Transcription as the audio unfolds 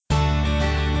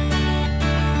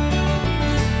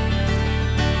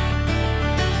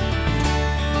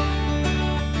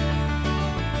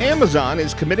Amazon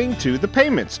is committing to the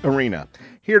payments arena.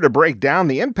 Here to break down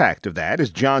the impact of that is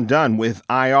John Dunn with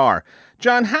IR.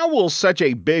 John, how will such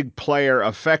a big player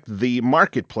affect the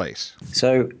marketplace?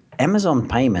 So Amazon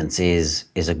Payments is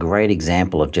a great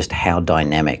example of just how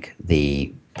dynamic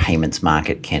the payments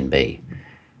market can be.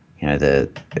 You know,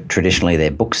 traditionally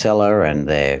their bookseller and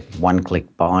their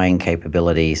one-click buying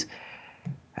capabilities,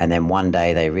 and then one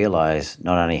day they realize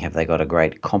not only have they got a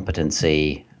great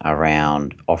competency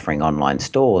around offering online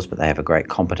stores, but they have a great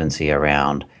competency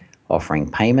around offering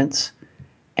payments,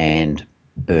 and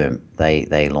boom,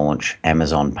 they launch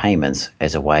Amazon Payments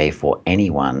as a way for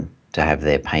anyone to have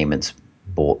their payments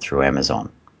bought through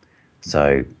Amazon.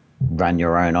 So run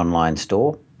your own online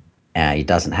store. It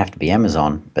doesn't have to be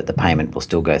Amazon, but the payment will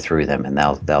still go through them, and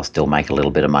they'll still make a little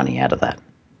bit of money out of that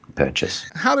purchase.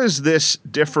 How does this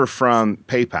differ from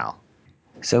PayPal?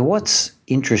 So what's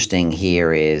interesting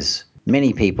here is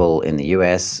many people in the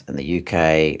US and the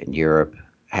UK and Europe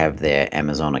have their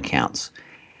Amazon accounts,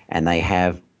 and they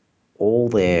have all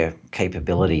their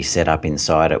capabilities set up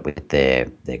inside it with their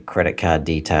credit card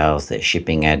details, their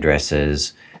shipping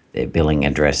addresses, their billing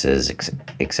addresses,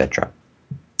 etc.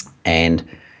 And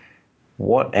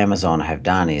what Amazon have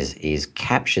done is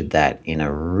captured that in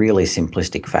a really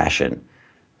simplistic fashion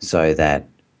so that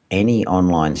any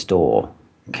online store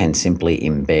can simply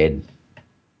embed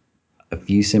a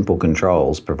few simple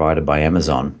controls provided by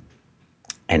Amazon,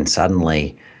 and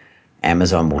suddenly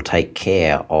Amazon will take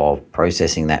care of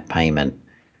processing that payment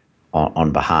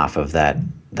on behalf of that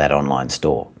online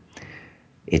store.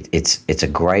 It's a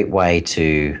great way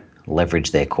to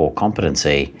leverage their core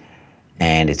competency,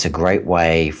 and it's a great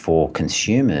way for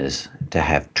consumers to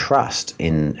have trust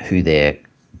in who they're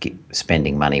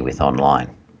spending money with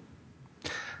online.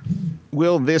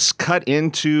 Will this cut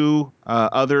into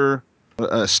other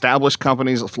established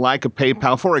companies like a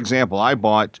PayPal? For example, I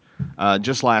bought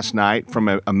just last night from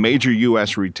a major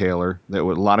U.S. retailer that a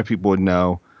lot of people would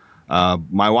know.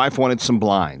 My wife wanted some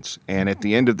blinds, and at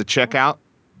the end of the checkout,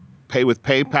 pay with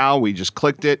PayPal, we just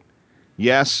clicked it.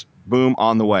 Yes, boom,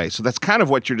 on the way. So that's kind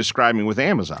of what you're describing with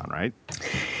Amazon, right?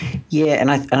 Yeah, and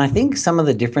I think some of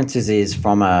the differences is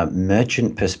from a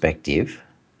merchant perspective.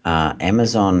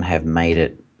 Amazon have made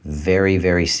it very,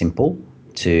 very simple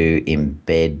to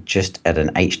embed just at an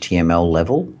HTML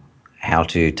level how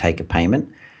to take a payment.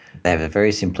 They have a very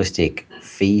simplistic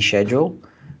fee schedule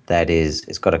that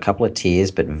it's got a couple of tiers,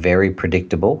 but very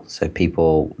predictable, so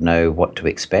people know what to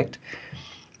expect.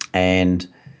 And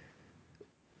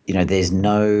there's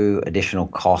no additional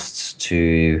costs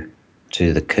to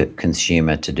the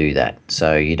consumer to do that.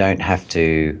 So you don't have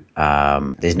to.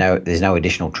 There's no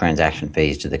additional transaction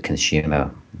fees to the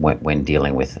consumer when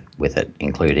dealing with it,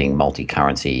 including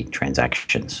multi-currency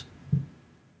transactions.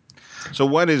 So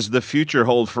what does the future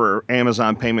hold for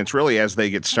Amazon Payments really as they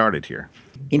get started here?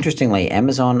 Interestingly,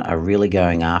 Amazon are really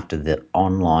going after the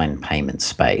online payment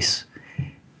space,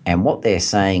 and what they're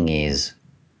saying is,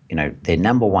 their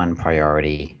number one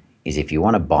priority is if you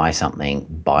want to buy something,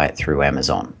 buy it through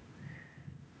Amazon.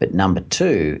 But number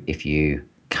two, if you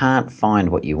can't find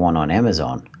what you want on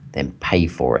Amazon, then pay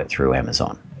for it through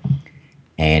Amazon.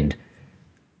 And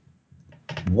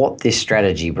what this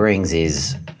strategy brings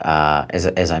is,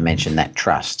 as I mentioned, that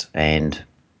trust. And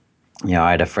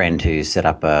I had a friend who set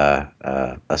up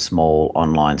a small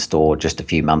online store just a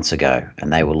few months ago,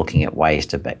 and they were looking at ways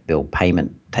to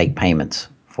take payments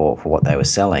for what they were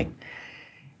selling.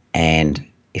 And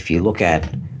if you look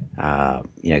at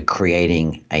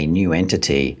creating a new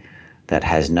entity that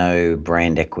has no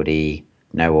brand equity,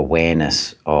 no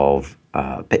awareness of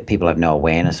people have no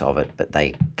awareness of it, but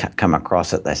they come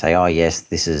across it, they say, oh yes,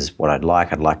 this is what I'd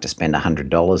like to spend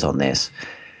 $100 on this.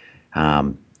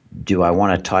 Do I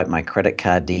want to type my credit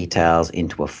card details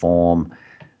into a form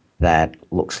that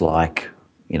looks like,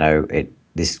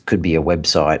 this could be a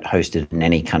website hosted in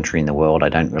any country in the world. I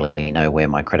don't really know where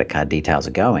my credit card details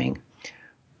are going.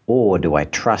 Or do I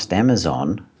trust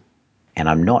Amazon and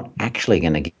I'm not actually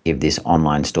going to give this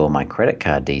online store my credit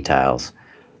card details?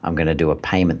 I'm going to do a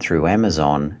payment through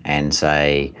Amazon and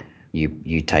say,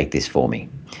 you take this for me.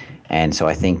 And so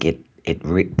I think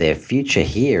their future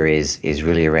here is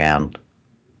really around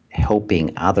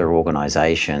helping other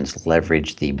organizations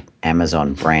leverage the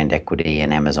Amazon brand equity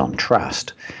and Amazon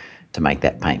trust to make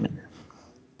that payment.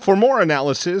 For more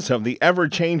analysis of the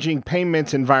ever-changing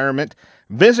payments environment,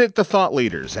 visit the thought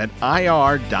leaders at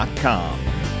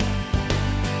ir.com.